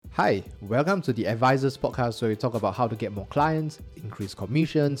Hi, welcome to the Advisors Podcast, where we talk about how to get more clients, increase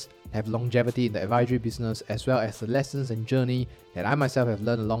commissions, have longevity in the advisory business, as well as the lessons and journey that I myself have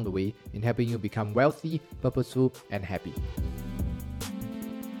learned along the way in helping you become wealthy, purposeful, and happy.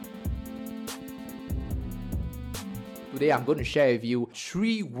 Today, I'm going to share with you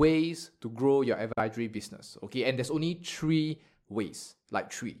 3 ways to grow your advisory business. Okay, and there's only 3 ways,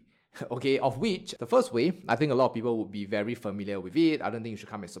 like 3. Okay, of which the first way, I think a lot of people would be very familiar with it. I don't think it should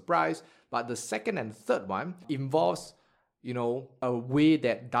come as a surprise. But the second and third one involves, a way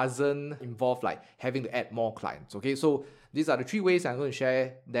that doesn't involve like having to add more clients. Okay, so these are the 3 ways I'm going to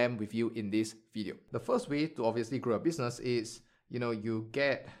share them with you in this video. The first way to obviously grow a business is, you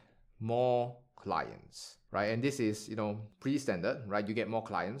get more clients, right? And this is, pretty standard, right? You get more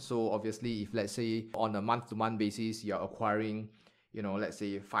clients. So obviously, if let's say on a month-to-month basis, you're acquiring let's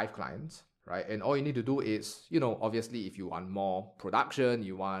say 5 clients, right? And all you need to do is, obviously if you want more production,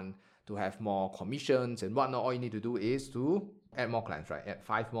 you want to have more commissions and whatnot, all you need to do is to add more clients, right? Add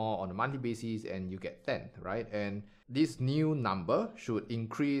 5 more on a monthly basis and you get 10, right? And this new number should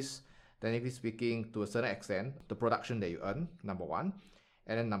increase, technically speaking, to a certain extent, the production that you earn, number 1.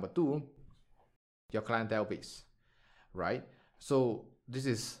 And then number 2, your clientele base, right? So this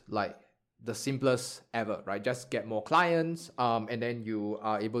is like the simplest ever, right? Just get more clients, and then you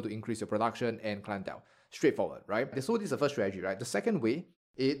are able to increase your production and clientele. Straightforward, right? So this is the first strategy, right? The second way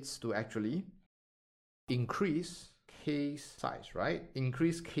is to actually increase case size, right?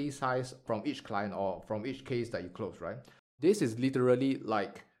 Increase case size from each client or from each case that you close, right? This is literally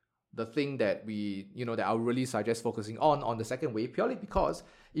like the thing that that I would really suggest focusing on the second way, purely because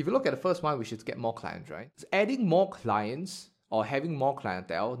if you look at the first one, which is get more clients, right? So adding more clients or having more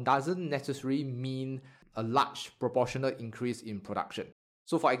clientele doesn't necessarily mean a large proportional increase in production.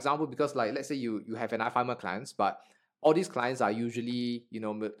 So for example, because like let's say you have an iFarmer clients, but all these clients are usually,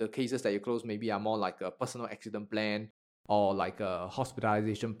 the cases that you close maybe are more like a personal accident plan or like a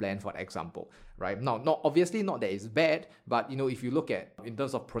hospitalization plan, for example, right? Now, not obviously not that it's bad, but if you look at in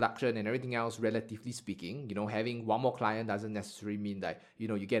terms of production and everything else, relatively speaking, having one more client doesn't necessarily mean that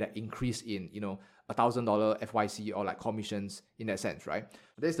you get an increase in $1,000 FYC or like commissions in that sense, right?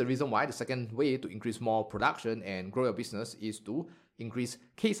 That's the reason why the second way to increase more production and grow your business is to increase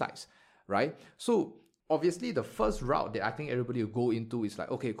case size, right? So obviously the first route that I think everybody will go into is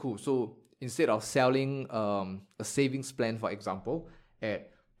like, okay, cool. So instead of selling a savings plan, for example,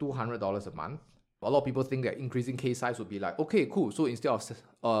 at $200 a month, a lot of people think that increasing case size would be like, okay, cool. So instead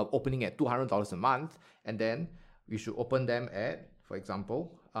of opening at $200 a month, and then we should open them at, for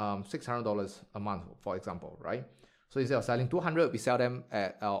example, $600 a month, for example, right? So instead of selling 200, we sell them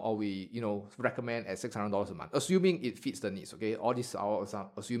at, or we, recommend at $600 a month, assuming it fits the needs, okay? All this are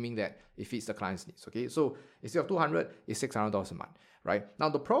assuming that it fits the client's needs, okay? So instead of 200, it's $600 a month, right? Now,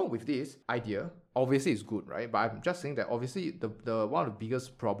 the problem with this idea, obviously is good, right? But I'm just saying that obviously the one of the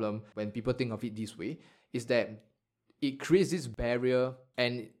biggest problem when people think of it this way is that it creates this barrier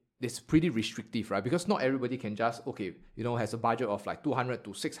and it's pretty restrictive, right? Because not everybody can just, has a budget of like 200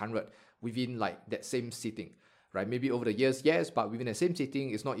 to 600 within like that same sitting, right? Maybe over the years, yes, but within the same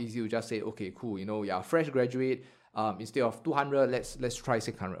sitting, it's not easy to just say, okay, cool, you're a fresh graduate, instead of 200, let's try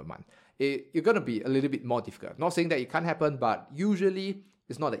 600 a month. You're going to be a little bit more difficult. Not saying that it can't happen, but usually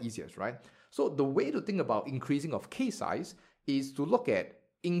it's not the easiest, right? So the way to think about increasing of case size is to look at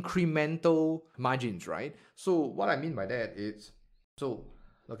incremental margins, right? So what I mean by that is,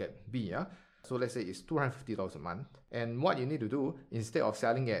 look at B, yeah? So let's say it's $250 a month. And what you need to do, instead of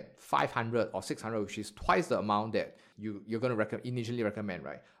selling at 500 or 600, which is twice the amount that you're going to initially recommend,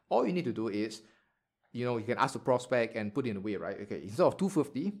 right? All you need to do is, you can ask the prospect and put in a way, right? Okay, instead of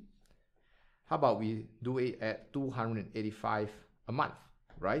 250, how about we do it at 285 a month,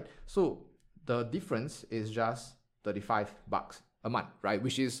 right? So the difference is just $35 a month, right?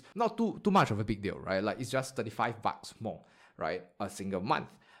 Which is not too much of a big deal, right? Like it's just $35 more, right? A single month,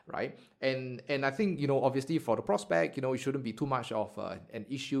 right? And I think, obviously for the prospect, it shouldn't be too much of an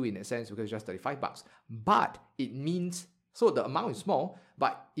issue in a sense because it's just $35. But it means, so the amount is small,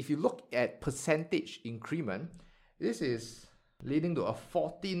 but if you look at percentage increment, this is leading to a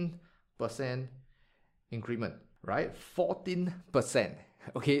 14% increment, right? 14%.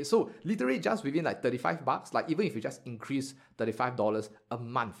 Okay, so literally just within like $35, like even if you just increase $35 a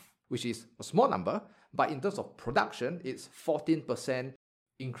month, which is a small number, but in terms of production, it's 14%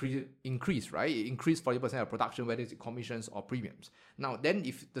 increase, right? It increased 40% of production, whether it's commissions or premiums. Now, then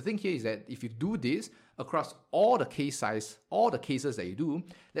if the thing here is that if you do this across all the case size, all the cases that you do,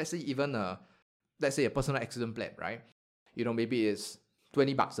 let's say even let's say a personal accident plan, right? Maybe it's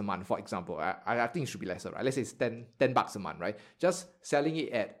 $20 a month, for example, I think it should be lesser, right? Let's say it's $10 a month, right? Just selling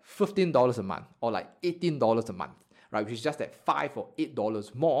it at $15 a month or like $18 a month, right? Which is just at $5 or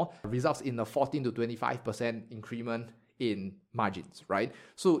 $8 more, results in a 14 to 25% increment in margins, right?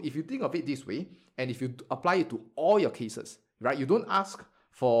 So if you think of it this way, and if you apply it to all your cases, right? You don't ask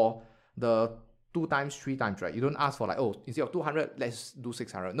for the 2 times, 3 times, right? You don't ask for like, oh, instead of 200, let's do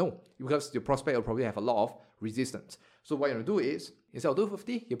 600. No, because your prospect will probably have a lot of resistance. So what you're gonna do is, instead of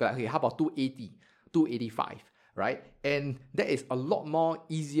 250, you'll be like, okay, how about 280, 285, right? And that is a lot more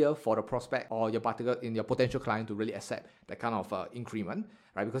easier for the prospect or your potential client to really accept that kind of increment,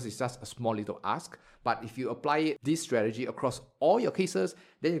 right? Because it's just a small little ask. But if you apply this strategy across all your cases,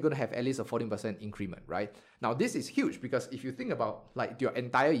 then you're going to have at least a 14% increment, right? Now, this is huge because if you think about like your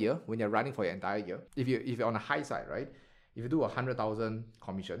entire year, when you're running for your entire year, if you're on a high side, right? If you do 100,000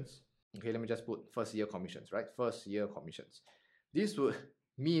 commissions, okay, let me just put first year commissions, right? First year commissions. This would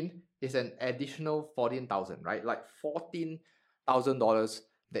mean it's an additional 14,000, right? Like $14,000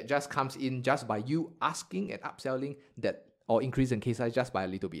 that just comes in just by you asking and upselling that, or increasing case size just by a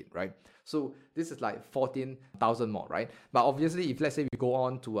little bit, right? So this is like 14,000 more, right? But obviously, if let's say we go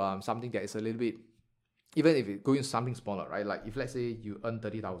on to something that is a little bit, even if it goes into something smaller, right? Like if let's say you earn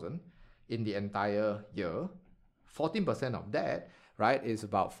 30,000 in the entire year, 14% of that, right, is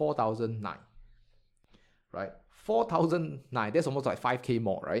about 4,009, right? 4,009, that's almost like 5K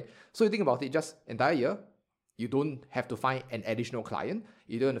more, right? So you think about it, just entire year, you don't have to find an additional client.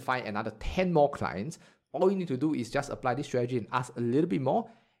 You don't have to find another 10 more clients. All you need to do is just apply this strategy and ask a little bit more,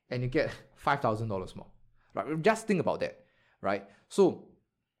 and you get $5,000 more, right? Just think about that, right? So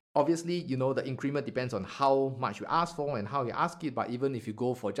obviously, you know, the increment depends on how much you ask for and how you ask it. But even if you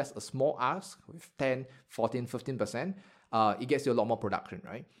go for just a small ask with 10, 14, 15%, it gets you a lot more production,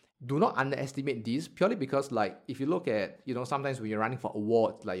 right? Do not underestimate this, purely because like if you look at, you know, sometimes when you're running for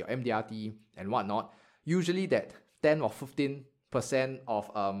awards like your MDRT and whatnot, usually that 10 or 15%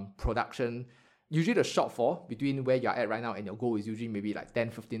 of production, usually the shortfall between where you're at right now and your goal is usually maybe like 10,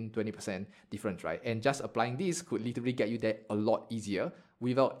 15, 20% difference, right? And just applying this could literally get you there a lot easier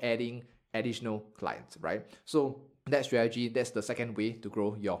without adding additional clients, right? So that strategy, that's the second way to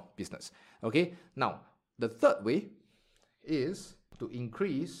grow your business. Okay, now the third way is to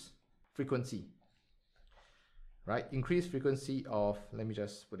increase frequency, right? Increase frequency of, let me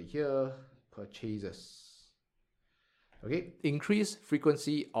just put it here, purchases. Okay, increase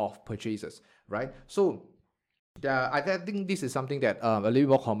frequency of purchases, right? So I think this is something that a little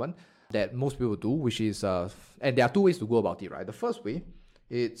more common that most people do, which is, and there are 2 ways to go about it, right? The first way,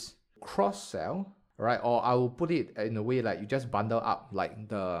 it's cross-sell, right? Or I will put it in a way like you just bundle up like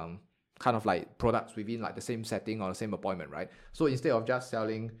the kind of like products within like the same setting or the same appointment, right? So instead of just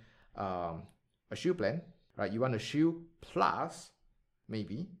selling a shoe plan, right? You want a shoe plus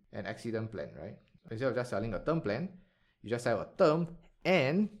maybe an accident plan, right? Instead of just selling a term plan, you just sell a term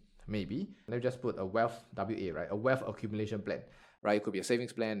and maybe, let me just put a wealth WA, right? A wealth accumulation plan, right? It could be a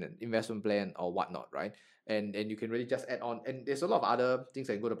savings plan, an investment plan, or whatnot, right? And you can really just add on, and there's a lot of other things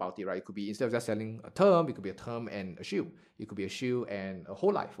that are good about it, right? It could be, instead of just selling a term, it could be a term and a shoe. It could be a shoe and a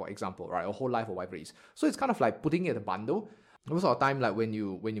whole life, for example, right? A whole life or whatever it is. So it's kind of like putting it in a bundle. Most of the time, like when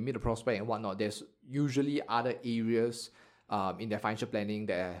you meet a prospect and whatnot, there's usually other areas in their financial planning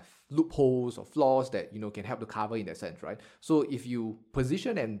that have loopholes or flaws that, you know, can help to cover in that sense, right? So if you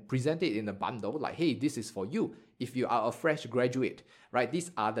position and present it in a bundle, like, hey, this is for you. If you are a fresh graduate, right,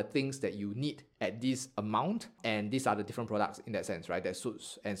 these are the things that you need at this amount, and these are the different products in that sense, right, that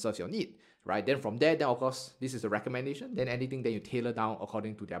suits and serves your need, right? Then from there, then of course, this is a recommendation. Then anything that you tailor down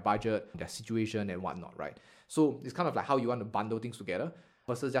according to their budget, their situation and whatnot, right? So it's kind of like how you want to bundle things together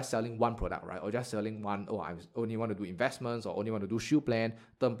versus just selling one product, right? Or just selling one, oh, I only want to do investments, or only want to do shoe plan,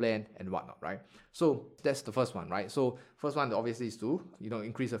 term plan, and whatnot, right? So that's the first one, right? So first one obviously is to, you know,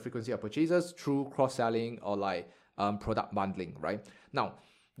 increase the frequency of purchases through cross-selling or like product bundling, right? Now,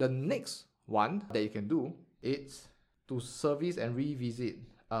 the next one that you can do is to service and revisit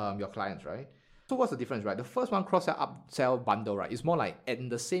your clients, right? So what's the difference, right? The first one, cross-sell, upsell, bundle, right? It's more like in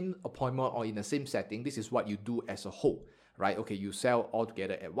the same appointment or in the same setting, this is what you do as a whole, right? Okay, you sell all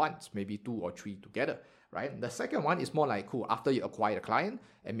together at once, maybe 2 or 3 together, right? The second one is more like, cool, after you acquire a client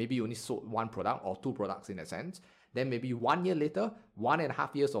and maybe you only sold 1 product or 2 products in a sense, then maybe 1 year later,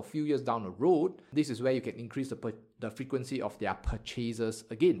 1.5 years or few years down the road, this is where you can increase the frequency of their purchases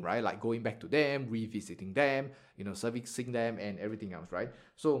again, right? Like going back to them, revisiting them, you know, servicing them and everything else, right?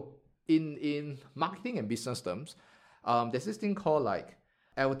 So in marketing and business terms, there's this thing called like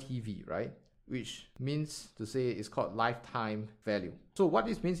LTV, right? which means to say it's called lifetime value. So what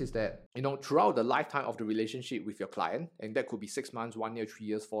this means is that, throughout the lifetime of the relationship with your client, and that could be 6 months, 1 year, 3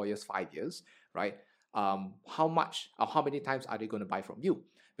 years, 4 years, 5 years, right? How much or how many times are they going to buy from you?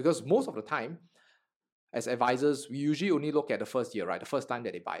 Because most of the time, as advisors, we usually only look at the first year, right? The first time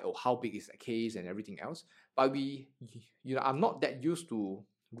that they buy, how big is the case and everything else. But I'm not that used to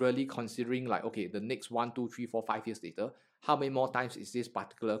really considering like, okay, the next 1, 2, 3, 4, 5 years later, how many more times is this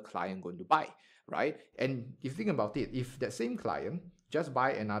particular client going to buy, right? And if you think about it, if that same client just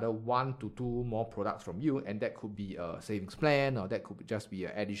buy another 1 to 2 more products from you, and that could be a savings plan, or that could just be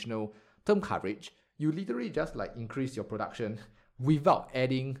an additional term coverage, you literally just like increase your production without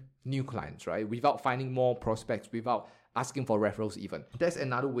adding new clients, right? Without finding more prospects, without asking for referrals even. That's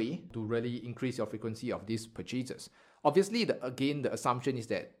another way to really increase your frequency of these purchases. Obviously, the assumption is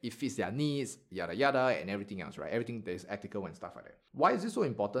that it fits their needs, yada yada, and everything else, right? Everything that is ethical and stuff like that. Why is this so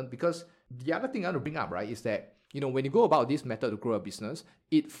important? Because the other thing I want to bring up, right, is that, when you go about this method to grow a business,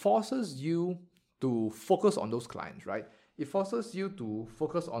 it forces you to focus on those clients, right? It forces you to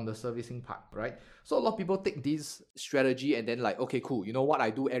focus on the servicing part, right? So a lot of people take this strategy and then like, okay, cool. What I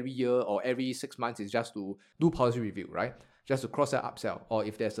do every year or every 6 months is just to do policy review, right? Just to cross-sell, upsell. Or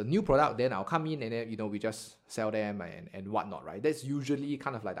if there's a new product, then I'll come in and then, we just sell them and whatnot, right? That's usually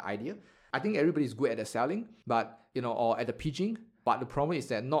kind of like the idea. I think everybody's good at the selling, but, or at the pitching. But the problem is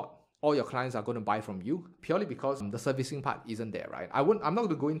that not all your clients are going to buy from you purely because the servicing part isn't there, right? I'm not going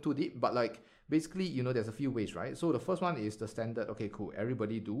to go into deep, but like, basically, there's a few ways, right? So the first one is the standard, okay, cool,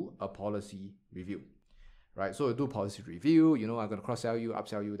 everybody do a policy review, right? So you do policy review, I'm going to cross-sell you,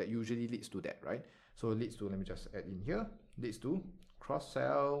 upsell you, that usually leads to that, right? So it leads to, let me just add in here, leads to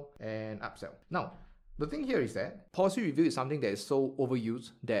cross-sell and upsell. Now, the thing here is that policy review is something that is so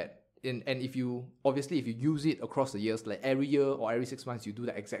overused that, and if you use it across the years, like every year or every 6 months, you do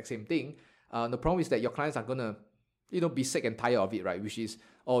the exact same thing, the problem is that your clients are going to be sick and tired of it, right? Which is,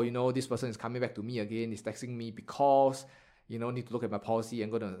 this person is coming back to me again, is texting me because, need to look at my policy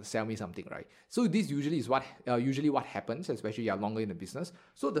and going to sell me something, right? So this usually is what happens, especially you're longer in the business.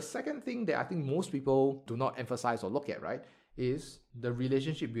 So the second thing that I think most people do not emphasize or look at, right, is the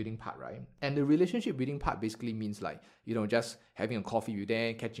relationship building part, right? And the relationship building part basically means like, just having a coffee with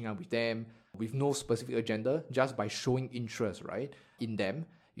them, catching up with them with no specific agenda, just by showing interest, right, in them.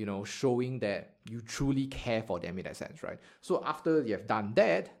 Showing that you truly care for them in that sense, right? So after you have done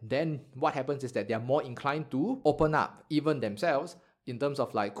that, then what happens is that they are more inclined to open up even themselves in terms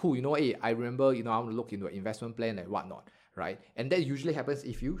of like, cool, hey, I remember, I want to look into an investment plan and whatnot, right? And that usually happens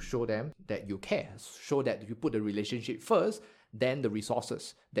if you show them that you care, show that you put the relationship first, then the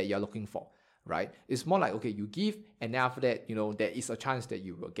resources that you're looking for, right? It's more like, okay, you give, and then after that, there is a chance that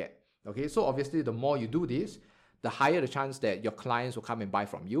you will get. Okay, so obviously the more you do this, the higher the chance that your clients will come and buy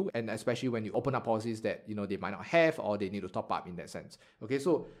from you, and especially when you open up policies that they might not have or they need to top up in that sense. Okay,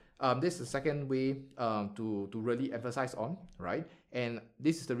 so this is the second way to really emphasize on, right? And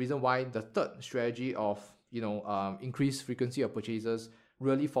this is the reason why the third strategy of increased frequency of purchases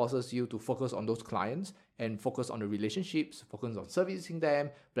really forces you to focus on those clients and focus on the relationships, focus on servicing them,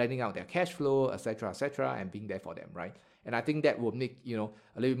 planning out their cash flow, etc., and being there for them, right? And I think that will make, a little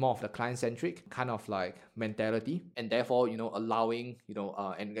bit more of the client-centric kind of like mentality, and therefore, allowing,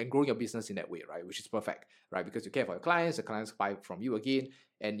 and growing your business in that way, right? Which is perfect, right? Because you care for your clients, the clients buy from you again,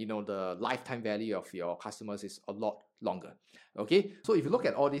 and, the lifetime value of your customers is a lot longer, okay? So if you look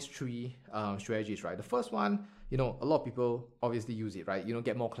at all these three strategies, right? The first one, a lot of people obviously use it, right?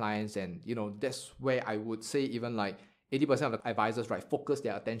 Get more clients, and, that's where I would say even like 80% of the advisors, right, focus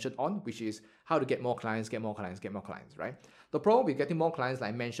their attention on, which is how to get more clients, right? The problem with getting more clients,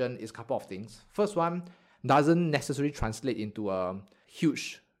 like I mentioned, is a couple of things. First one, doesn't necessarily translate into a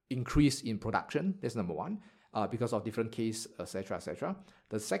huge increase in production. That's number one, because of different case, etc.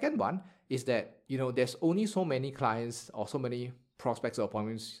 The second one is that, there's only so many clients or so many prospects or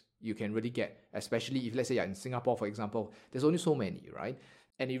appointments you can really get, especially if, let's say, you're in Singapore, for example, there's only so many, right?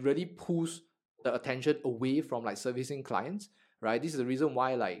 And it really pulls the attention away from like servicing clients, right? This is the reason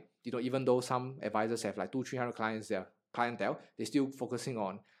why, like, even though some advisors have like 200-300 clients, their clientele, they're still focusing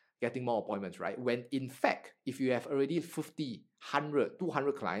on getting more appointments, right? When in fact, if you have already 50, 100,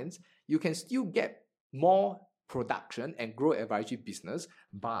 200 clients, you can still get more production and grow advisory business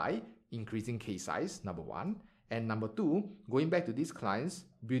by increasing case size, number one. And number two, going back to these clients,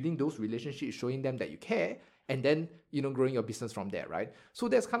 building those relationships, showing them that you care, and then, growing your business from there, right? So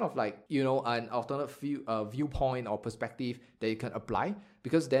that's kind of like, an alternate viewpoint or perspective that you can apply,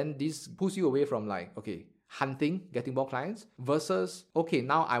 because then this pulls you away from like, okay, hunting, getting more clients versus, okay,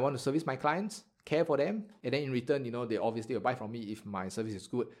 now I want to service my clients. care for them, and then in return, they obviously will buy from me if my service is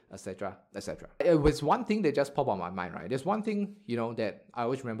good, etc., etc. It was one thing that just popped on my mind, right? There's one thing, that I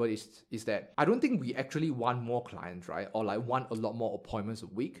always remember is that I don't think we actually want more clients, right? Or like want a lot more appointments a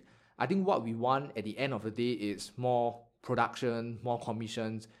week. I think what we want at the end of the day is more production, more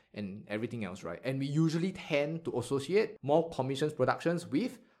commissions, and everything else, right? And we usually tend to associate more commissions, productions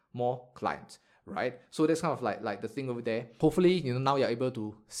with more clients, right? So that's kind of like the thing over there. Hopefully, now you're able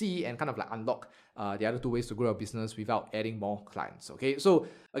to see and kind of like unlock the other two ways to grow your business without adding more clients. Okay, so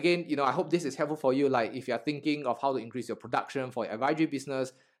again, I hope this is helpful for you. Like if you're thinking of how to increase your production for your advisory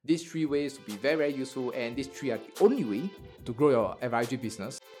business, these 3 ways will be very, very useful, and these 3 are the only way to grow your advisory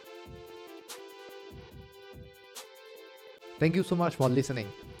business. Thank you so much for listening.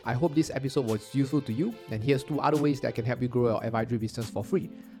 I hope this episode was useful to you, and here's 2 other ways that can help you grow your advisory business for free.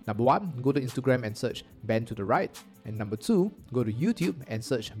 Number 1, go to Instagram and search Ben to the Right. And number 2, go to YouTube and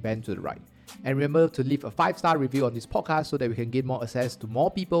search Ben to the Right. And remember to leave a 5-star review on this podcast so that we can gain more access to more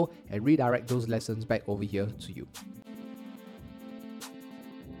people and redirect those lessons back over here to you.